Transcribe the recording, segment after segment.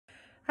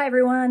Hi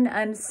everyone,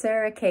 I'm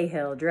Sarah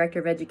Cahill, Director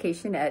of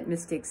Education at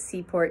Mystic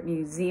Seaport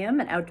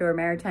Museum, an outdoor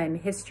maritime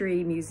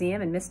history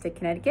museum in Mystic,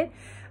 Connecticut.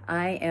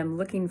 I am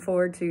looking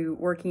forward to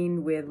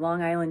working with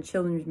Long Island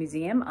Children's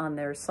Museum on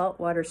their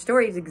Saltwater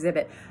Stories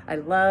exhibit. I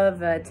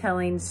love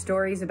telling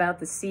stories about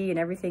the sea and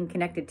everything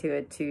connected to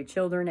it to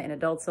children and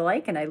adults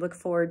alike, and I look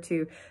forward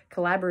to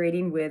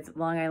collaborating with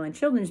Long Island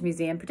Children's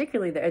Museum,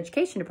 particularly the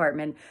education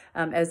department,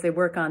 as they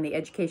work on the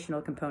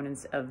educational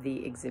components of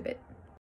the exhibit.